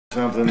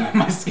something.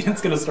 My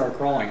skin's gonna start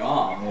crawling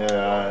off. Yeah,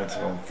 that's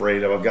what I'm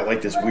afraid of. I've got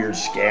like this weird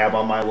scab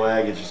on my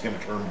leg. It's just gonna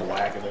turn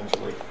black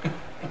eventually.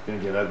 It's gonna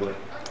get ugly.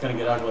 It's gonna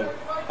get ugly.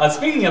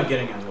 Speaking of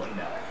getting ugly,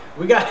 now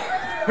we got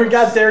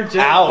Derrick.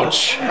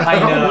 Ouch! I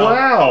know.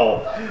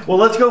 Wow. Well,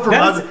 let's go from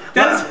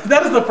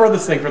that is the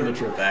furthest thing from the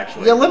truth,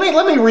 actually. Yeah, let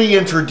me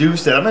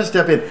reintroduce that. I'm gonna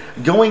step in.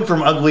 Going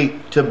from ugly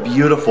to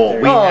beautiful.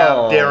 We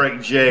have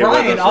Derrick J.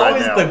 Brian, with us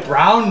always right now. the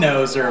brown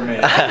noser,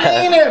 man.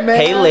 Ain't it, man?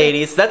 Hey,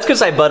 ladies. That's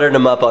because I buttered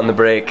him up on the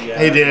break. Yeah.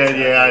 He did,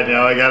 yeah, I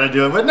know, I gotta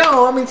do it. But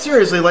no, I mean,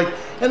 seriously, like,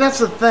 and that's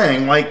the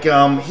thing, like,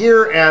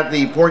 here at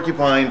the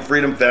Porcupine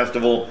Freedom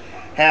Festival,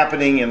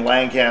 happening in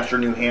Lancaster,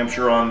 New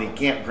Hampshire, on the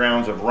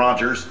campgrounds of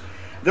Rogers,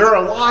 there are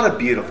a lot of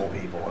beautiful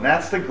people, and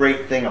that's the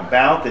great thing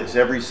about this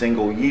every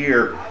single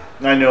year.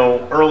 I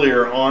know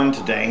earlier on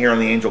today, here on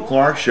the Angel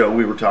Clark Show,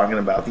 we were talking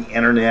about the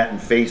internet and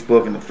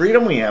Facebook and the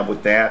freedom we have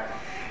with that.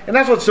 And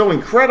that's what's so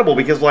incredible,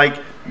 because like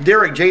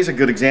Derrick J's a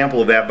good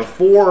example of that.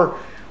 Before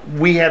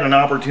we had an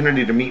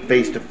opportunity to meet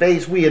face to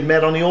face, we had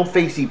met on the old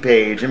Facey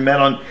page and met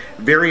on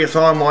various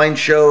online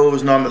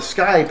shows and on the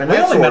Skype and We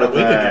that only sort met a of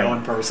week thing. ago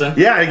in person.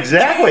 Yeah,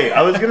 exactly.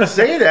 I was going to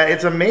say that.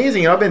 It's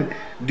amazing. I've been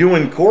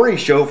doing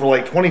Corey's show for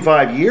like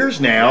 25 years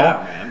now.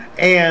 Yeah, man.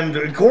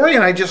 And Corey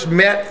and I just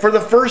met for the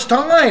first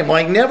time.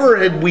 Like, never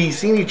had we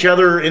seen each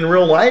other in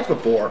real life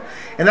before.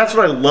 And that's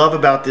what I love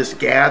about this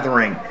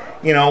gathering.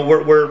 You know,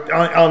 we're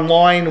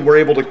online, we're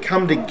able to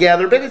come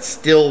together, but it's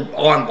still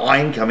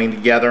online coming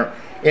together.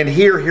 And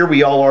here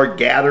we all are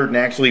gathered and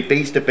actually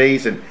face to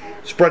face and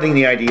spreading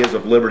the ideas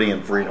of liberty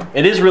and freedom.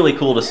 It is really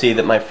cool to see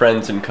that my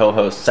friends and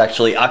co-hosts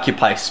actually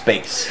occupy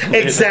space.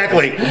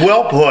 Exactly.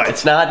 Well put.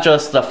 It's not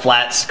just a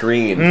flat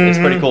screen. It's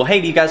pretty cool.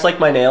 Hey, do you guys like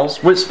my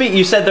nails?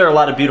 You said there are a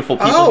lot of beautiful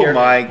people here. Oh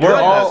my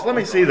goodness. Let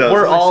me see those.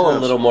 We're Let me see all a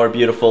those. little more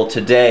beautiful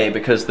today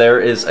because there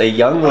is a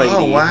young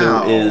lady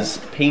wow. who is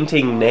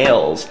painting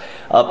nails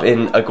up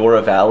in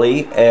Agora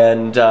Valley,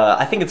 and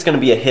I think it's going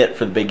to be a hit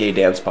for the Big Gay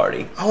Dance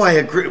Party. Oh, I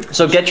agree.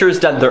 So get yours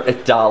done. They're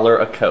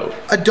 $1 a coat.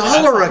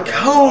 $1 a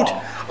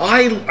coat.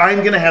 I'm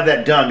going to have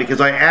that done because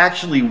I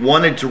actually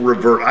wanted to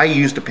revert. I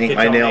used to paint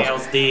my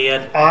nails.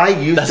 Did. I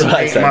used That's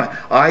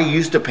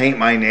to paint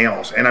my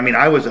nails, and I mean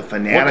I was a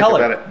fanatic What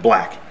color? about it.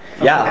 Black.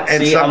 Yeah,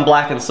 And see, some- I'm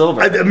black and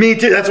silver. Me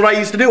too. That's what I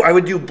used to do. I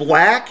would do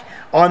black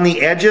on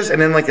the edges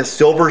and then like a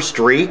silver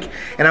streak,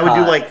 and I would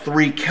do like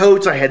 3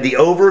 coats. I had the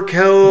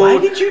overcoat. Why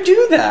did you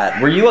do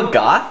that? Were you a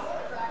goth?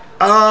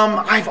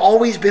 I've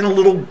always been a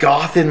little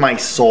goth in my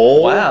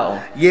soul.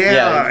 Wow. Yeah.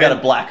 Yeah, you've got a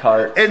black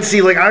heart. And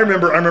see, like I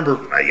remember,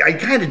 I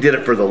kind of did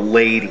it for the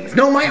ladies.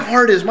 No, my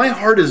heart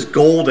is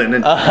golden,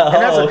 and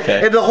that's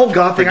okay. and the whole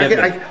goth thing. Forgive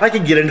me. I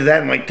could get into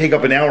that and like take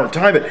up an hour of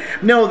time. But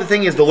no, the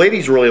thing is, the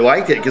ladies really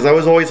liked it because I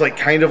was always like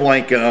kind of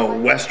like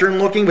Western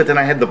looking, but then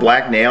I had the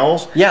black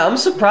nails. Yeah, I'm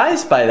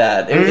surprised by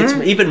that. It's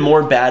even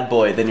more bad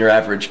boy than your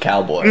average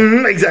cowboy.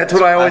 Exactly. That's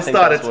what I always think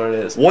thought. that's It's what it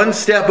is. one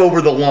step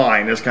over the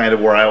line is kind of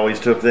where I always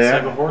took It's like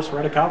that. a horse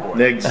ride a cowboy.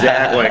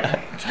 Exactly.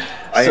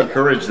 I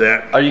encourage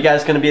that. Are you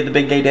guys going to be at the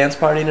Big Gay Dance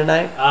Party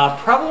tonight?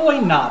 Probably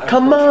not.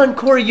 Come on,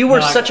 Corey, you were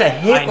No, such a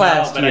hit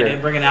last but year. I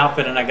didn't bring an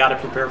outfit, and I got to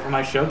prepare for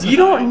my show tonight. You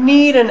don't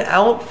need an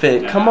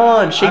outfit. Come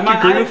on, shake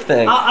your groove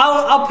thing.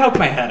 I'll poke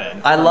my head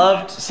in. I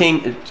loved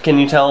seeing. Can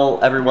you tell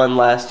everyone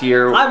last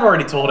year? I've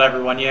already told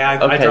everyone. Yeah, I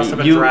Okay, dressed up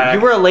in you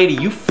drag. were a lady.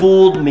 You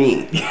fooled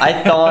me.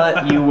 I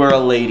thought you were a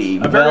lady.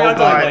 a very ugly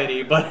done.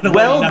 lady, but a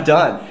Well lady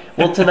done.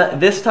 Well,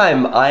 this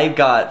time I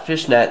got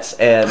fishnets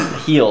and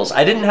heels.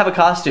 I didn't have a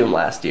costume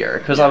last year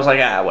because I was like,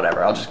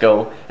 whatever. I'll just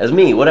go as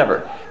me,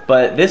 whatever.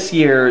 But this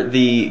year,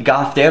 the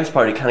goth dance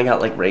party kind of got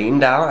like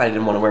rained out. I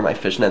didn't want to wear my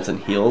fishnets and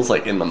heels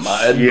like in the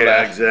mud.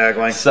 Yeah,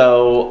 exactly.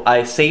 So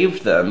I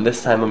saved them.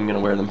 This time I'm going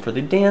to wear them for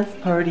the dance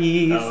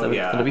party. So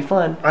yeah. It's going to be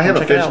fun. I have a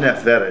Check it out.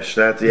 fishnet fetish.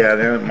 That's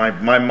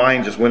my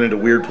mind just went into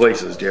weird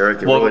places,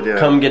 Derrick. It Well, really did.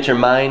 come get your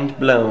mind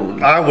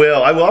blown. I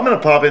will. I'm going to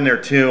pop in there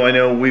too. I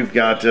know we've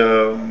got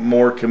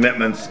more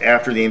commitments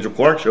after the Angel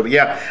Clark show, but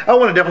yeah, I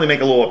want to definitely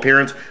make a little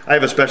appearance. I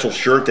have a special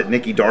shirt that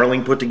Nikki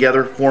Darling put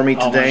together for me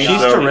today. She's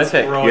so-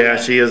 terrific. Yeah,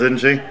 she is, isn't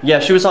she? Yeah,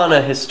 she was on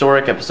a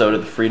historic episode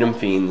of the Freedom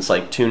Fiends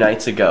like 2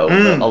 nights ago.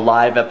 A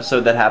live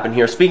episode that happened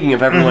here. Speaking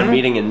of everyone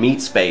meeting in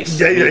meat space,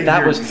 Yeah,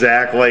 that was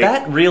exactly.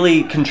 That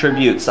really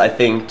contributes, I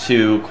think,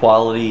 to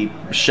quality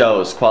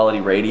shows, quality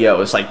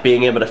radio. It's like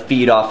being able to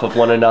feed off of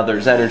one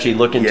another's energy,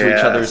 look into each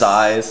Yes. other's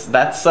eyes.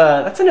 That's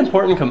an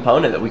important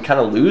component that we kind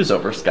of lose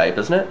over Skype,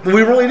 isn't it?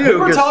 We really do. We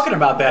were 'cause- talking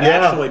about that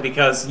Yeah. actually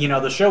because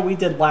the show we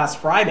did last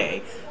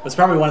Friday was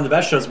probably one of the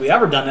best shows we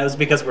ever done. It was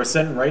because we're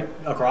sitting right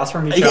across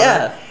from each Yeah.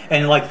 other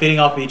and like feeding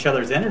off of each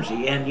other's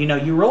energy, and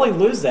you really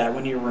lose that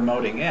when you're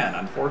remoting in,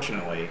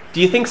 unfortunately.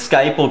 Do you think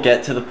Skype will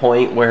get to the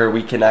point where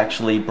we can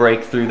actually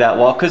break through that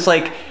wall? Because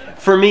like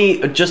for me,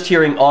 just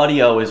hearing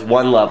audio is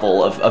one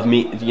level of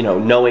me, you know,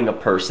 knowing a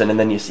person, and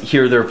then you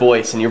hear their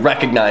voice and you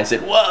recognize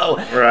it. Whoa!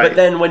 Right. But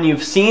then when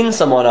you've seen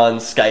someone on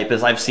Skype,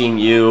 as I've seen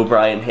you,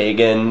 Brian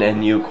Hagan,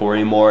 and you,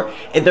 Corey Moore,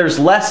 there's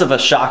less of a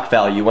shock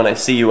value when I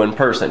see you in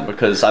person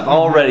because I've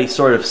already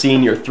sort of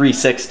seen your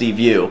 360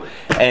 view,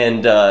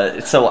 and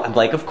so I'm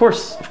like, of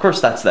course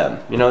that's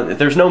them. You know,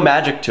 there's no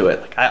magic to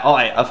it.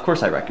 Like, of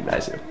course I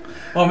recognize you.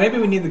 Well, maybe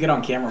we need to get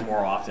on camera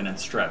more often and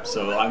strip.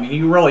 So, I mean,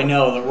 you really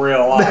know the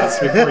real us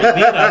before you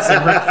meet us in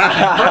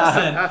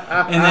person.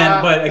 And then,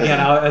 but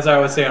again, as I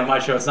always say on my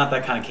show, it's not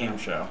that kind of cam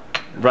show.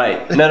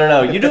 Right.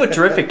 No. You do a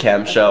terrific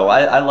cam show.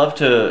 I love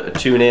to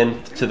tune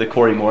in to the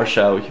Corey Moore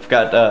show. You've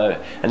got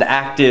an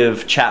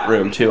active chat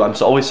room, too. I'm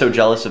always so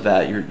jealous of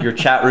that. Your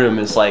chat room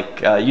is like,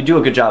 you do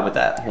a good job with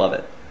that. Love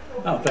it.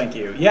 Oh, thank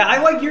you. Yeah, I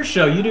like your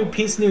show. You do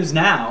Peace News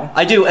Now.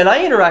 I do, and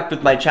I interact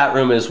with my chat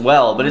room as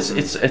well. But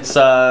it's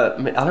I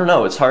don't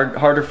know. It's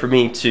harder for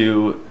me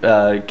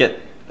to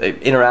get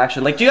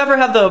interaction. Like, do you ever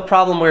have the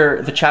problem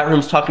where the chat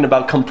room's talking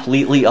about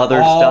completely other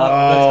stuff?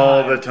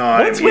 All the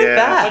time. What's with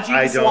that? But you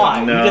I just don't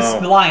lie. know. You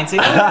just lie and say,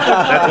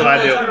 That's what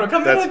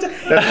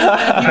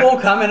I do. People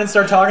come in and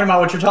start talking about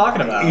what you're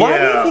talking about. Why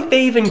do Yeah. you think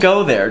they even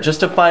go there?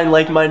 Just to find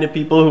like-minded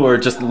people who are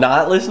just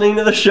not listening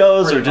to the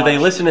shows, or do they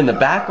listen in the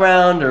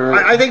background? Or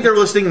I think they're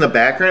listening in the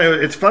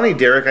background. It's funny,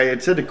 Derek. I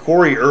had said to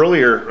Corey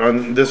earlier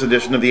on this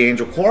edition of the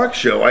Angel Clark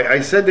Show, I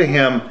said to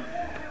him,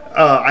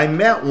 I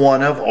met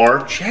one of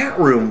our chat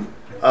room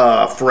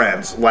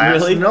friends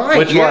last night.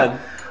 Which one?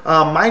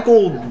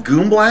 Michael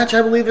Goomblatch,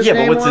 I believe his name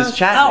was. Yeah, but what's his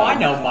chat name? Oh, I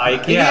know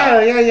Mike. Yeah.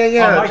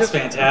 Oh, Mike's just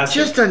fantastic.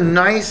 Just a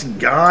nice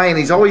guy, and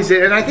he's always,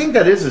 and I think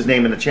that is his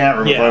name in the chat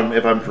room,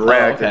 if I'm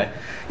correct. Oh, okay. And,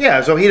 yeah,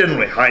 so he didn't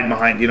really hide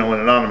behind, an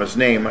anonymous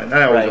name, and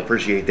I always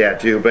appreciate that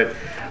too. But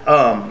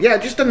yeah,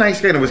 just a nice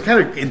guy. And it was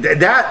kind of,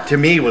 that to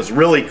me was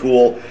really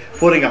cool,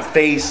 putting a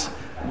face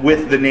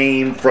with the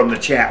name from the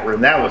chat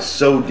room. That was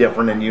so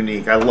different and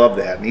unique. I love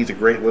that, and he's a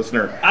great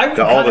listener I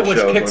to all the wish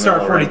shows.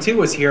 Kickstart 42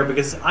 was here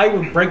because I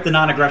would break the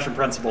non-aggression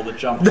principle to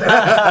jump. You know what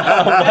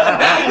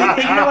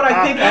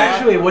I think?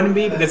 Actually, it wouldn't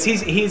be because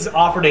he's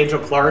offered Angel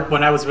Clark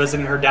when I was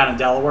visiting her down in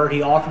Delaware.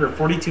 He offered her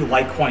 42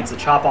 Litecoins to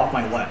chop off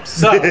my lips.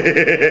 So,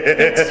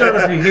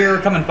 Kickstart, if you're here,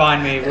 come and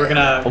find me. We're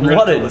gonna.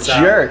 What a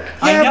jerk!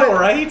 I know,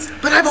 right?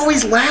 But I've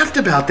always laughed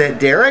about that,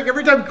 Derek.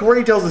 Every time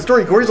Corey tells the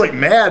story, Corey's like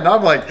mad, and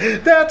I'm like,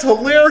 that's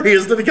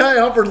hilarious that the guy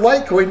offered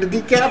Litecoin to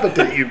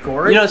decapitate you,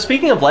 Corey.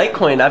 Speaking of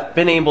Litecoin, I've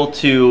been able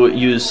to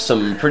use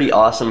some pretty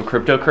awesome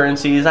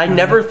cryptocurrencies. I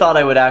never thought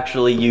I would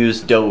actually use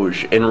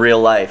Doge in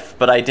real life,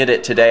 but I did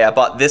it today. I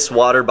bought this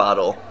water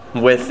bottle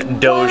with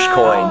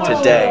Dogecoin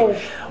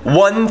today.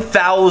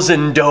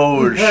 1,000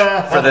 Doge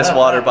for this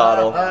water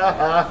bottle.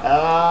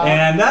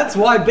 And that's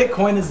why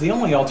Bitcoin is the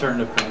only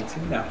alternative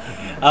currency. No.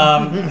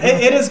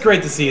 It is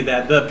great to see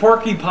that. The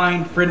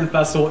Porcupine Freedom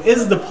Festival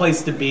is the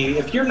place to be.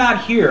 If you're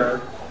not here,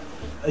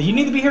 you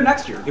need to be here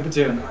next year. Give it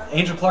to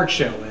Angel Clark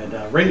Show at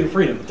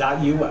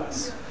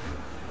radiofreedom.us.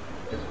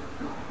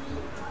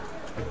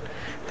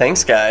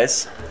 Thanks,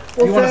 guys.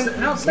 You want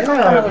to stick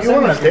around? You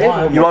want to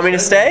stay? You want me to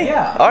stay?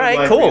 Yeah. All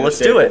right, cool. Let's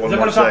do it. I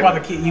want to talk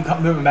about you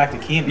moving back to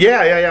Keenan.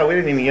 Yeah. We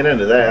didn't even get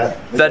into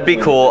that. That'd be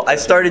cool. I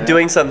started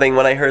doing something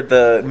when I heard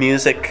the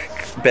music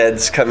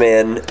beds come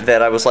in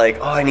that I was like,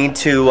 oh, I need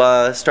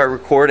to start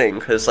recording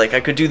because like I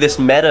could do this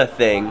meta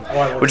thing,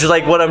 which is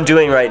like what I'm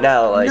doing right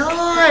now. Like,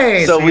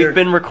 nice. So we've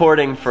been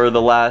recording for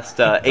the last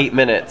 8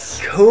 minutes.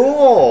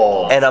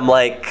 Cool. And I'm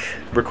like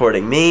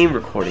recording me,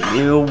 recording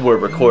you. We're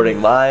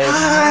recording live.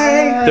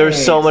 Nice.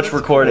 There's so much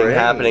recording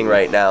happening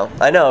right now.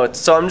 I know.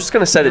 So I'm just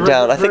gonna set it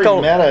down. I think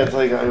I'll. Meta. It's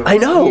like I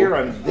know. Here,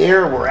 I'm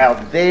there. We're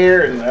out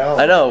there, and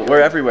I know.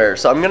 We're everywhere.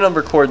 So I'm gonna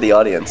record the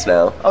audience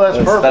now. Oh, that's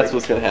perfect. That's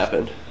what's gonna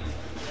happen.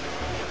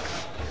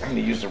 I'm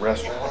gonna use the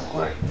restroom real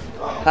quick.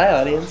 Hi,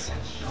 audience.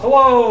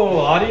 Hello,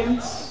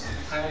 audience.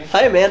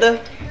 Hi, Amanda.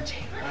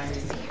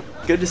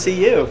 Good to see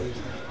you.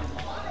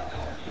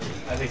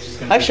 I think she's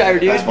Hi, Shire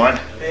dude. That's fine.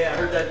 Hey, I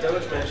heard that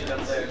Doge mention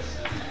up there.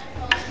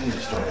 I'm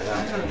just throwing it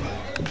out.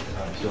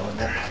 I'm still in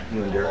there.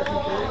 You and Derrick and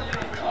Corey.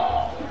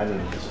 I need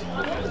to just.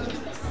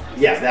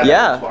 Yeah,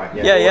 that's fine.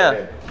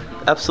 Yeah.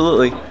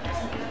 Absolutely.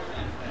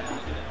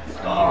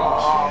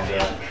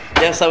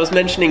 Yes, I was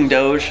mentioning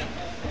Doge.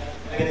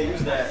 I'm gonna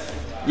use that.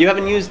 You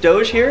haven't used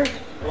Doge here?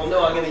 Well,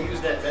 no, I'm gonna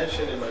use that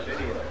mention in my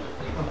video.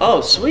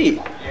 Oh,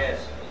 sweet.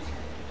 Yes.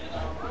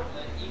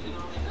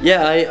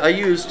 Yeah, I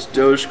used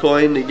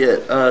Dogecoin to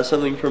get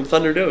something from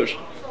Thunder Doge.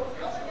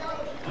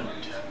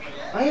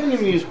 I haven't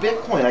even used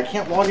Bitcoin. I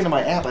can't log into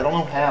my app. I don't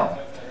know how.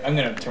 I'm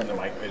gonna turn the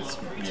mic. It's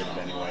muted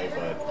anyway,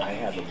 but I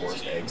had the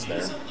worst eggs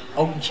there.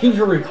 Oh,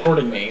 you're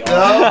recording me.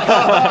 Oh.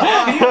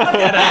 Can you cut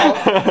that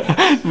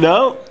out?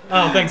 No.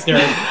 Oh, thanks,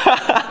 Derek.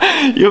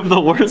 You have the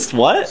worst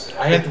what?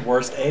 I had the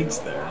worst eggs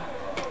there.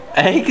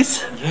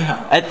 Eggs?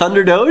 Yeah. At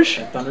Thunder Doge?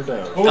 At Thunder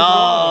Doge.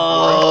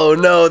 Oh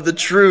no, the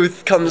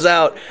truth comes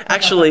out.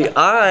 Actually,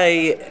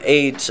 I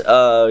ate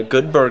a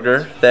good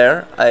burger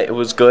there. It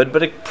was good,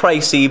 but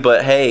pricey.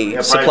 But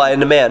hey, supply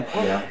and demand.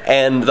 Yeah.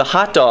 And the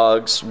hot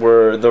dogs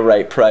were the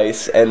right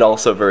price and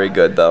also very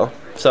good though.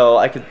 So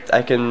I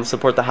can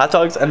support the hot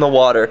dogs and the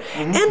water,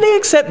 and they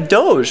accept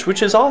Doge,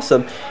 which is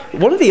awesome.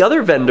 One of the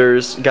other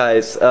vendors,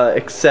 guys,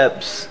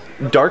 accepts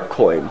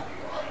Darkcoin.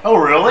 Oh,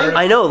 really?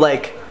 I know,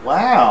 like.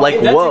 Wow.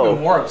 Like, That's whoa.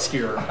 even more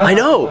obscure. I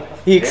know.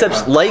 He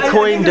accepts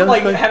Litecoin, They're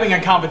like Dogecoin. having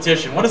a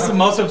competition. What is the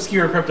most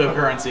obscure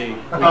cryptocurrency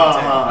we can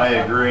I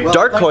agree. Well,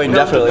 Darkcoin,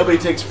 definitely. Nobody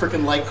takes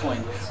frickin'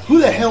 Litecoin. Who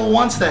the hell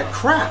wants that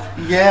crap?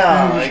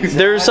 Yeah. Exactly.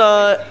 There's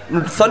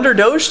Thunder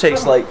Doge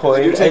takes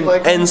Litecoin, You take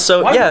Litecoin? and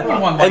so Why yeah, would we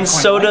want and Litecoin?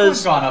 so Litecoin's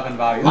does gone up in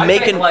value.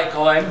 Making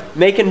Litecoin.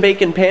 Making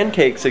Bacon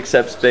Pancakes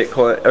accepts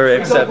Bitcoin or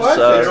accepts.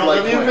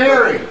 Love you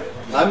very.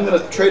 I'm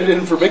gonna trade it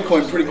in for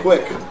Bitcoin pretty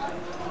quick.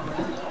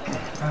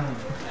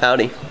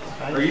 Howdy.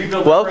 Are you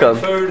delivering Welcome.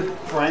 food?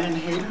 Brian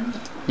Hagan?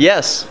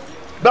 Yes.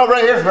 No,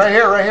 right here.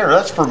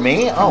 That's for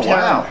me. Oh,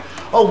 wow.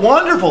 Oh,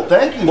 wonderful.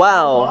 Thank you.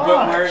 Wow.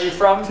 Where are you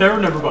from?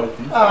 Never both.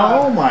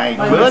 Oh, my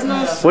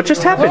goodness. What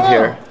just happened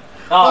here?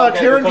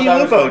 Taryn because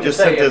I was Lupo going to just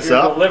say, sent if this you're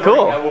up. delivering,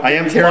 Cool. will I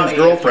am give you Taryn's money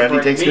girlfriend. He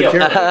if you takes bring good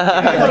care meal.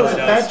 of me. That was a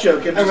fat joke.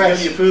 I'm just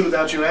giving you food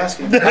without you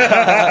asking. I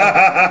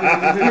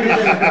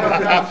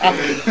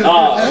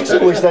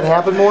actually wish that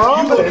happened more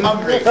often.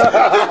 Hungry.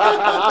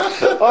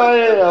 I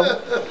am.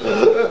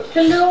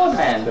 Hello,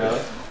 Amanda.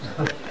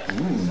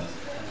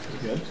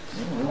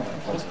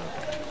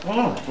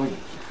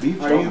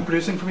 Are you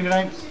producing for me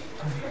tonight?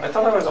 I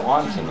thought I was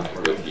on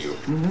tonight with you.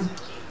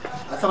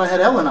 I thought I had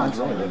Ellen on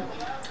tonight.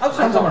 I was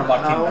talking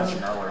about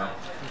convention earlier.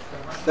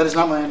 That is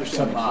not my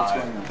understanding. Some What's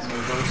going on?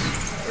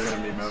 movers are going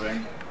to be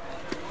moving.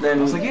 Then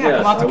I was like, yeah,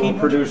 come out to keep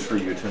produce for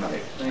you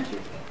tonight. Thank you.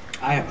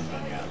 I haven't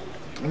been yet.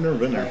 I've never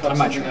been there. I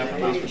might try to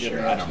come out this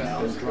year. I don't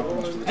know.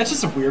 It's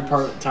just a weird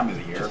time of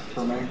the year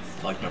for me,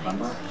 like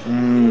November.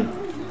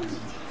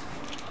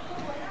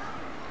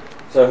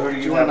 So who do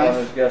you you want have a on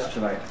knife? as guest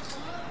tonight?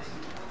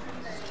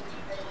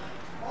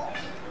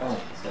 Oh,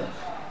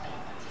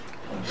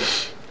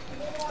 yes.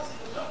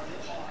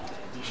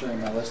 I'm showing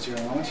my list here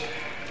in a moment.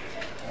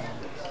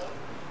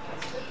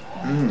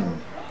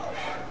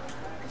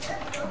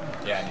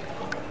 Yeah, I need to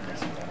go get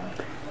some dinner.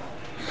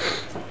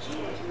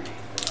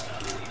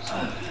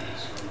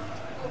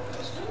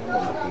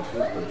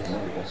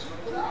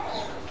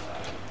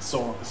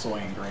 Soy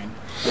and green.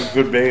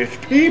 Good base.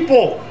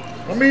 People.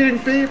 I'm eating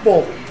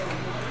people.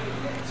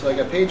 So I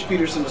got Paige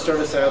Peterson to start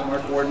us out,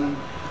 Mark Warden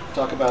to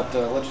talk about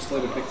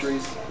legislative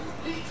victories,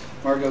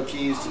 Margot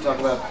Keys to talk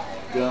about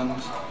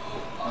guns,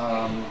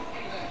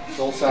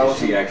 Joel Is Salatin.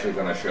 she actually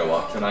going to show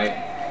up tonight?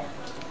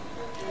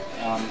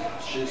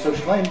 So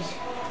she claims.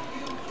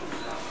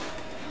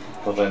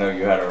 Because I know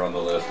you had her on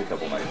the list a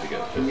couple nights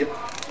ago. Yep.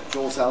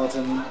 Joel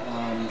Salatin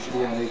should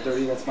be on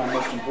 8:30. That's my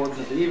most important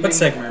of the evening. What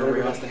segment are we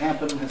Whatever on? has to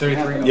happen. Has to 33?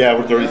 happen. Yeah,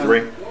 we're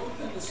 33.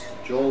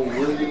 Joel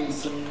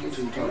Williamson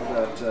to talk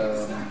about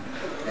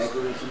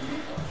agorism.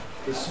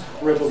 This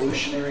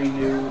revolutionary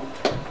new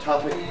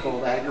topic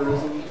called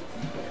agorism.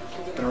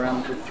 It's been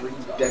around for 3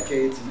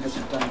 decades and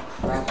hasn't done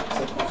crap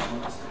except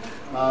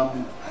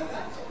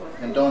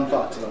and Dawn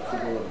Fox about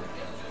food delivery.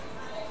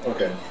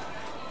 Okay.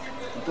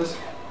 Want this?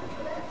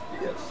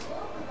 Yes.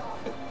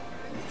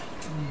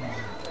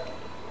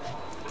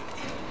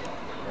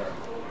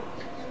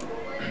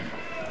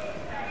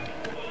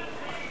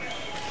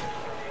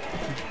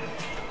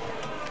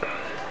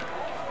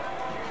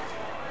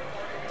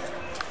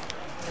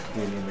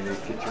 You need me to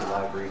get your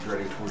libraries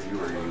ready for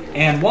you, or you?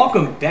 And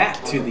welcome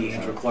back to the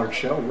Angel Clark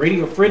Show,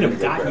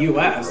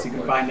 radiofreedom.us. You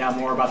can find out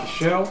more about the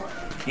show,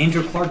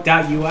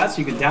 angelclark.us.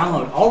 You can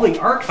download all the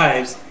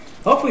archives,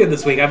 hopefully of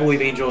this week. I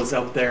believe Angel is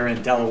out there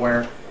in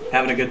Delaware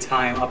having a good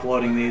time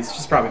uploading these.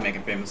 She's probably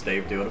making Famous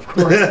Dave do it, of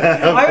course.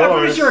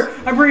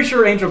 I'm pretty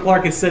sure Angel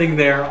Clark is sitting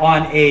there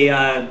on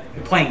a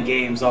playing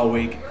games all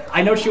week.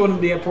 I know she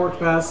wouldn't be at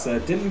PorcFest.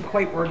 It didn't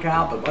quite work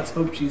out, but let's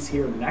hope she's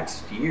here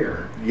next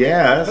year.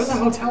 Yes. It was a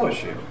hotel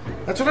issue.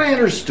 That's what I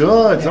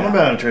understood. Something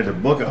about trying to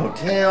book a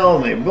hotel,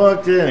 and they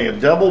booked it, and they got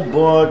double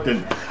booked,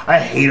 and I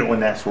hate it when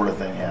that sort of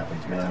thing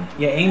happens, man.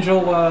 Yeah,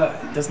 Angel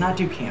does not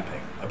do camping,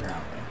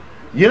 apparently.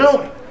 You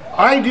know,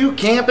 I do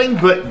camping,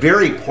 but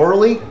very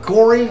poorly,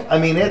 Corey. I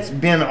mean, it's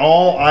been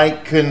all I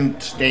can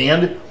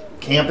stand.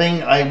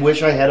 Camping, I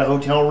wish I had a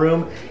hotel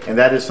room, and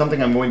that is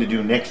something I'm going to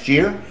do next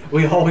year.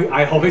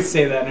 I always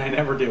say that, and I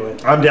never do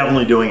it. I'm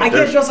definitely doing it. I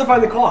can't justify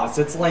the cost.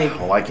 It's like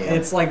I can.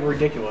 It's like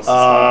ridiculous.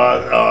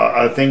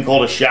 A thing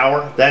called a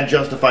shower that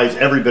justifies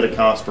every bit of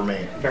cost for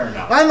me. Fair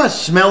enough. I'm a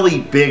smelly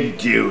big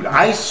dude.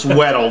 I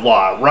sweat a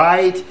lot,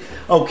 right?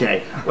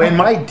 Okay. In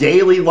my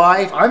daily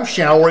life, I'm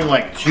showering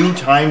like 2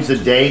 times a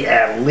day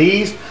at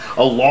least,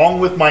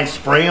 along with my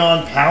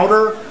spray-on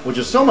powder, which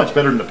is so much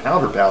better than the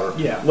powder.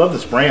 Yeah. Love the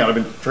spray-on. I've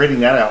been trading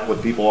that out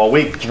with people all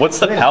week. What's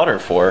the powder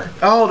for?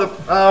 Oh,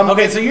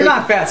 Okay, so you're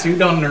not fat, so you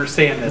don't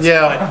understand this.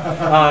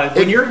 Yeah. But,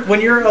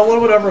 when you're a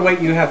little bit overweight,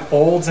 you have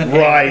folds and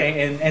Right.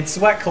 and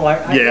sweat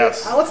collect.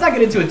 Yes. Let's not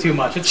get into it too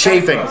much. It's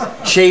Chafing.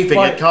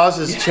 But- It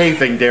causes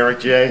chafing,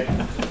 Derrick J.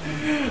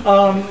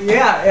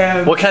 Yeah.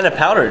 And What kind of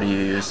powder do you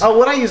use?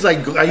 What I use,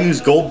 I use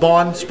Gold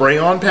Bond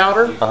spray-on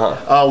powder.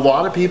 A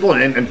lot of people,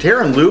 and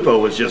Taryn Lupo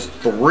was just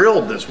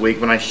thrilled this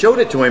week when I showed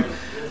it to him.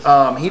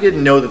 he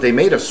didn't know that they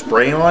made a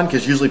spray-on,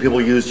 because usually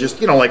people use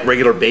just, like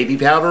regular baby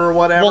powder or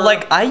whatever. Well,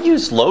 like, I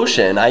use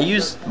lotion. I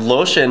use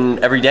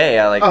lotion every day.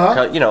 I like,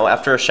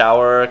 after a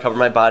shower, I cover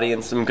my body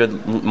in some good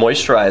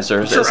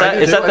moisturizers. Sure,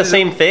 is that the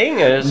same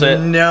thing, or is it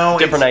a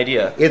different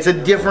idea? It's a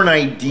different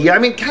idea. I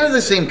mean, kind of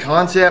the same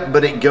concept,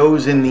 but it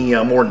goes in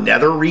the more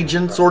nether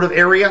region sort of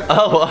area.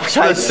 Oh,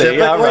 I see.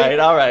 All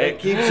right.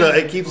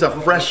 It keeps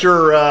a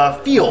fresher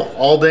feel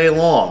all day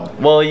long.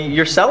 Well,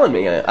 you're selling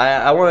me.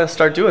 I want to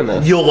start doing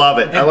this. You'll love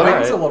it. It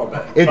burns a little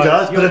bit. It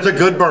does, but it's a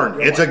good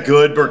burn. It's a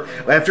good burn.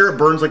 After it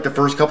burns like the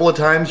first couple of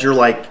times, you're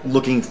like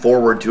looking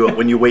forward to it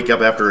when you wake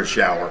up after a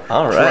shower.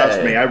 All right.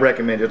 Trust me, I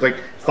recommend it. It's like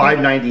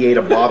 $5.98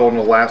 a bottle and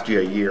it'll last you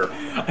a year.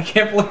 I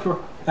can't believe we're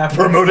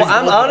promoting.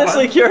 Well, I'm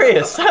honestly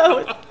curious.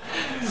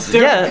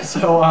 Yeah.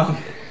 So,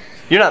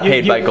 you're not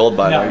paid by Gold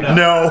Bond.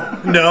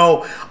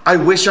 No. I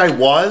wish I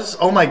was.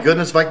 Oh my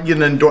goodness, if I could get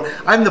an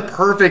I'm the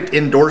perfect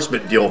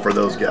endorsement deal for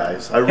those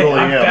guys. I really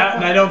am. I'm fat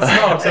and I don't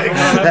smoke. So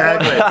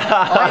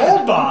Exactly.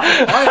 Gold Bond.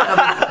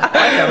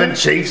 I haven't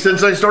chafed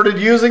since I started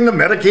using the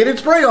medicated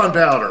spray-on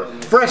powder.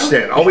 Fresh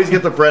scent. Always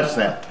get the fresh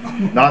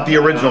scent. Not the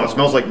original. It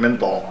smells like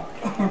menthol.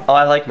 Oh,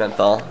 I like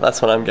menthol.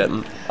 That's what I'm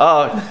getting.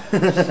 Oh,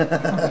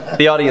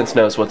 the audience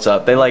knows what's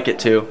up. They like it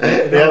too.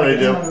 Yeah, they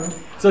do.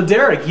 So,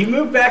 Derrick, you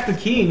moved back to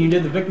Keene. You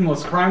did the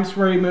Victimless Crime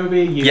Spree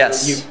movie.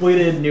 Yes. You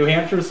pleaded New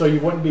Hampshire so you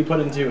wouldn't be put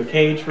into a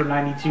cage for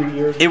 92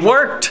 years. It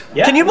worked.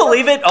 Yeah, Can you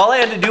believe it? All I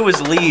had to do was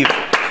leave.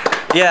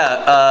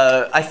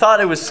 Yeah, I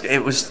thought it was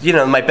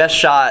my best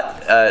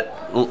shot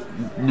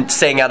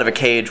staying out of a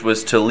cage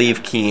was to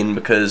leave Keene,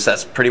 because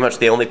that's pretty much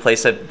the only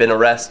place I've been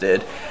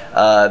arrested.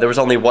 There was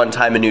only one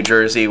time in New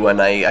Jersey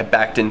when I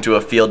backed into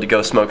a field to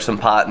go smoke some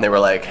pot, and they were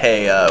like,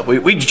 hey,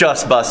 we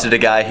just busted a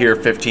guy here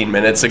 15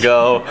 minutes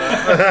ago.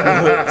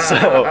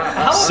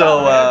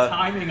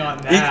 Timing on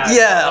that?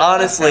 Yeah,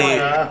 honestly,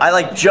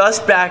 I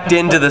just backed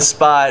into the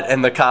spot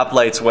and the cop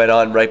lights went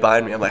on right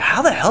behind me. I'm like,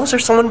 how the hell is there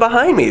someone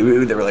behind me?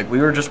 They were like, we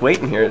were just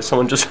waiting here.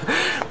 Someone just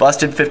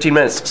busted 15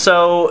 minutes.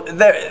 So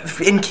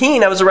in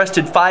Keene, I was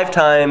arrested 5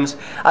 times.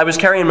 I was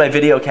carrying my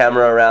video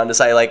camera around,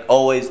 as I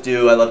always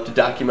do. I love to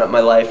document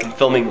my life. I'm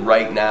filming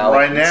right now.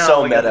 Right now,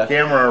 so we got the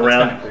camera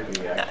around.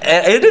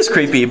 It is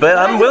creepy, but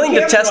I'm willing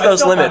to test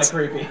those limits.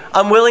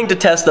 I'm willing to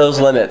test those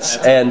limits,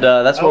 and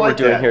that's what we're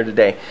doing here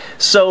today.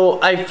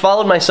 So I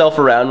followed myself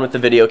around with the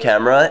video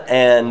camera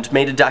and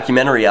made a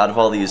documentary out of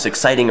all these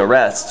exciting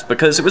arrests,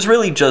 because it was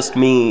really just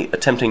me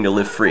attempting to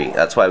live free.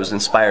 That's why I was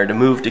inspired to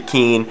move to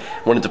Keene,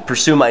 wanted to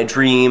pursue my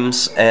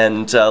dreams,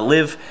 and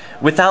live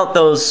without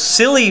those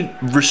silly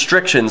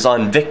restrictions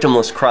on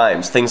victimless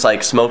crimes, things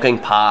like smoking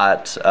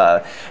pot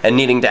and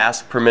needing to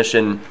ask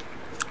permission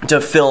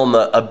to film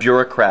a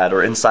bureaucrat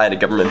or inside a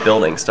government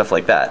building, stuff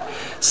like that.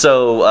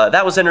 So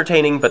that was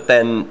entertaining, but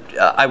then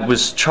I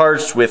was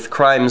charged with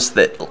crimes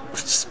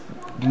that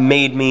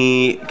made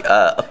me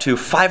up to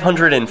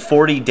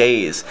 540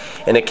 days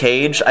in a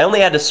cage. I only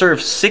had to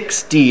serve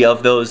 60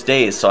 of those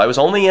days, so I was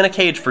only in a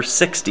cage for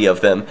 60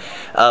 of them.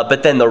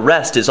 But then the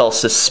rest is all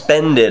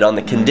suspended on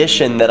the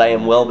condition that I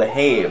am well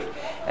behaved.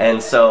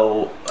 And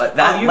so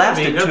that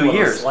lasted 2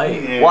 years.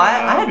 Yeah, well,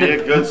 I had be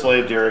to a good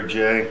slave, Derrick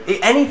J.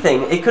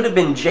 Anything. It could have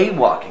been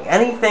jaywalking.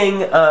 Anything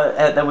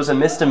that was a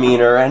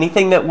misdemeanor,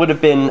 anything that would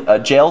have been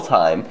jail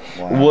time,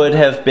 would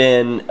have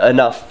been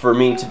enough for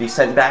me to be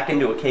sent back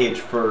into a cage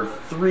for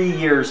 3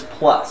 years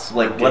plus,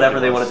 whatever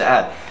they wanted to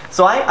add.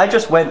 So I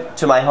just went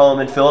to my home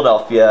in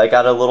Philadelphia. I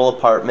got a little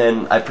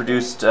apartment. I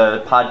produced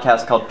a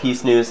podcast called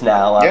Peace News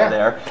Now out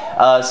there.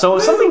 So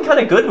something kind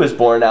of good was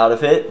born out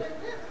of it.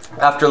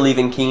 After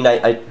leaving Keene,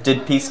 I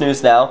did Peace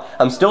News Now.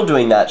 I'm still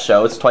doing that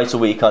show. It's twice a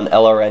week on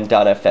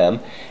LRN.FM.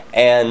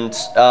 And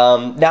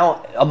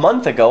now, a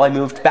month ago, I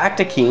moved back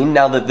to Keene.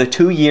 Now that the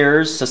 2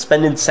 years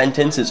suspended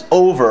sentence is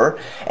over,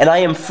 and I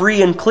am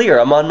free and clear.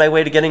 I'm on my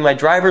way to getting my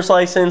driver's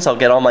license. I'll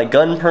get all my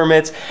gun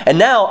permits. And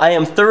now I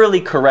am thoroughly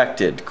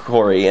corrected,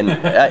 Corey. And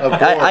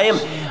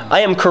I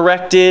am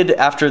corrected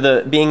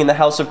after being in the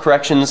House of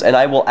Corrections, and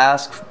I will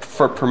ask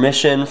for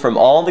permission from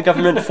all the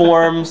government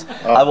forms.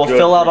 I will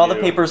fill out all the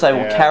papers. I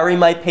will carry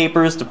my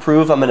papers to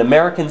prove I'm an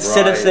American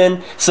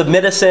citizen,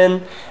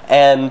 submitizen,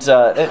 and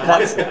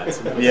that's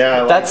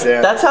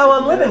how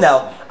I'm living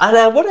now. And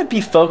I want to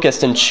be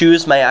focused and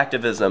choose my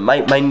activism.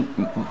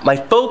 My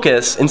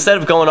focus, instead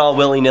of going all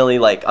willy-nilly,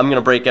 like I'm going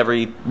to break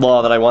every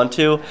law that I want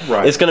to,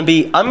 is going to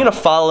be I'm going to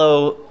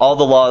follow all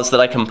the laws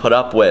that I can put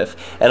up with,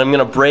 and I'm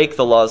going to break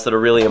the laws that are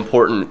really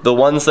important. The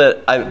ones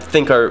that I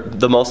think are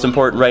the most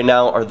important right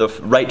now are the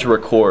right to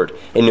record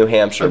in New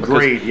Hampshire.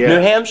 Agreed, yeah. New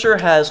Hampshire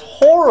has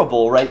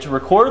horrible right to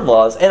record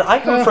laws, and I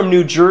come from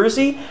New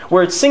Jersey,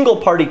 where it's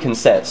single-party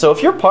consent. So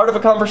if you're part of a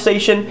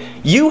conversation,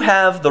 you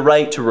have the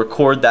right to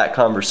record that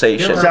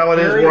conversation. That's how it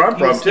is where I'm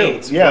from too.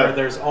 Yeah, where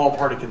there's all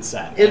party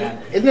consent.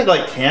 Isn't it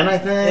like 10? I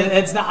think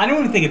it's not. I don't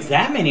even think it's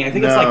that many. I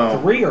think it's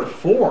like 3 or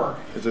 4.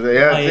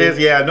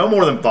 No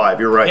more than 5.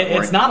 You're right.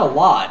 It's not a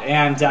lot,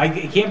 and I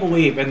can't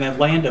believe in the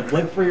land of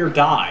live free or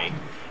die,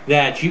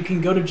 that you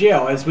can go to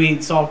jail, as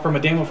we saw from a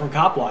demo from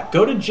Cop Block,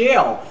 go to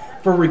jail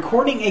for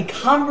recording a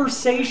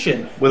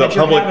conversation with that a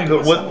you're public having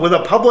with someone. with a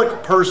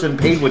public person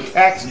paid with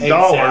tax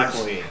dollars.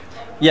 Exactly.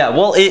 Yeah,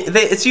 well,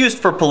 it's used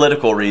for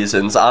political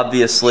reasons.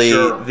 Obviously,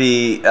 Sure.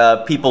 the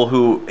people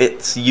who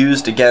it's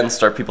used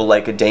against are people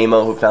like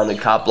Adamo, who founded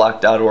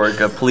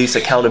copblock.org, a police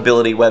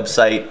accountability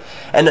website.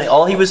 And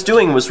all he was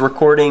doing was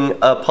recording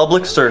a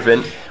public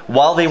servant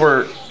while they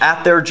were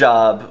at their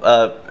job,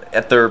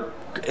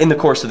 in the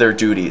course of their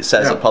duties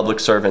as a public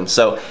servant.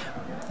 So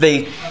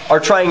they are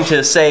trying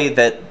to say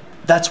that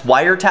that's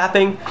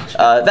wiretapping.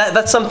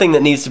 That's something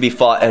that needs to be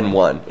fought and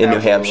won in New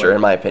Hampshire,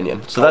 in my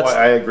opinion. So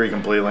I agree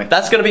completely.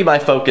 that's going to be my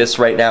focus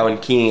right now in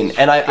Keene.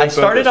 And I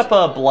started up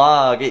a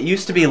blog. It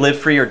used to be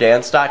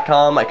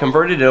livefreeordance.com. I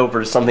converted it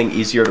over to something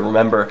easier to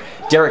remember.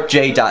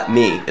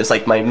 DerrickJ.me is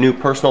like my new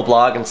personal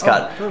blog, and it's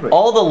got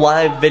all the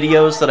live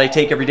videos that I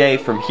take every day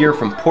from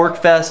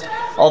PorcFest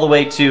all the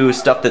way to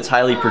stuff that's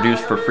highly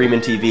produced for Freeman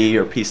TV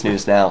or Peace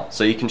News Now.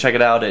 So you can check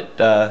it out at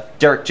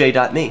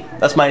DerrickJ.me.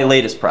 That's my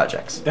latest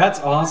projects.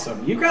 That's awesome.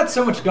 You've got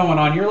so much going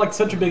on. You're like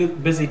such a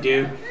busy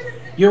dude.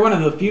 You're one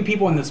of the few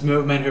people in this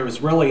movement who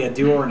is really a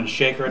doer and a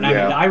shaker. And I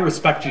mean, I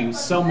respect you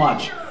so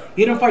much.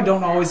 Even if I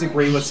don't always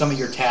agree with some of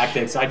your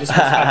tactics, I just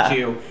respect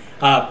you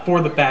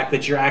for the fact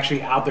that you're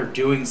actually out there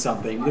doing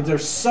something. Because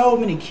there's so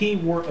many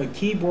keyboard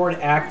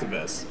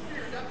activists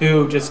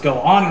who just go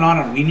on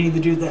and we need to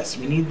do this,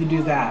 we need to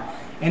do that.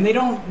 And they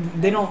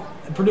don't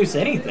produce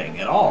anything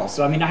at all.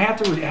 So I mean, I have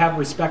to have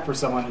respect for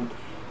someone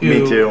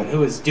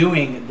who is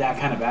doing that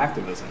kind of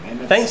activism.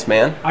 And Thanks,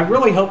 man. I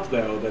really hope,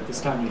 though, that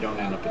this time you don't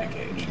end up in a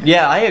cage.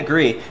 Yeah, I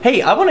agree.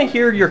 Hey, I want to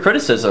hear your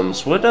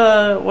criticisms. What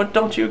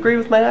don't you agree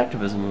with my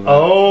activism about?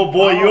 Oh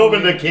boy, you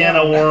opened a can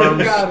of worms.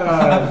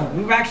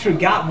 We've actually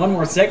got one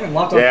more segment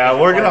left. Yeah,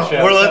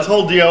 let's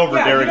hold you over,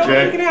 Derrick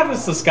J. We can have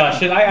this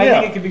discussion. I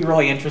think it could be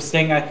really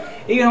interesting.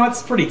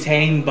 It's pretty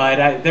tame,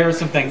 but there are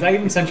some things. I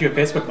even sent you a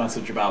Facebook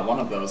message about one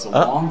of those a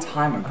long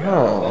time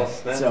ago.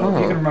 So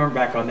if you can remember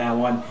back on that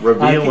one.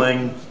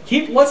 Revealing.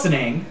 Keep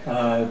listening.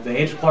 The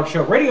Angel Clark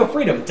Show,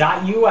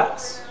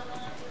 RadioFreedom.us.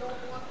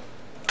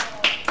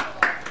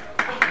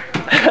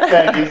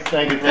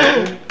 Thank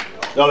you.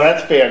 No,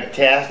 that's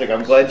fantastic.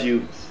 I'm glad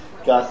you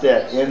got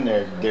that in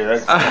there,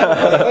 Derrick.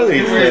 We're ready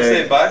to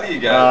say bye to you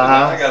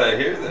guys. I gotta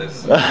hear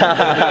this.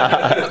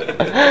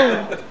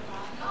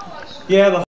 Yeah.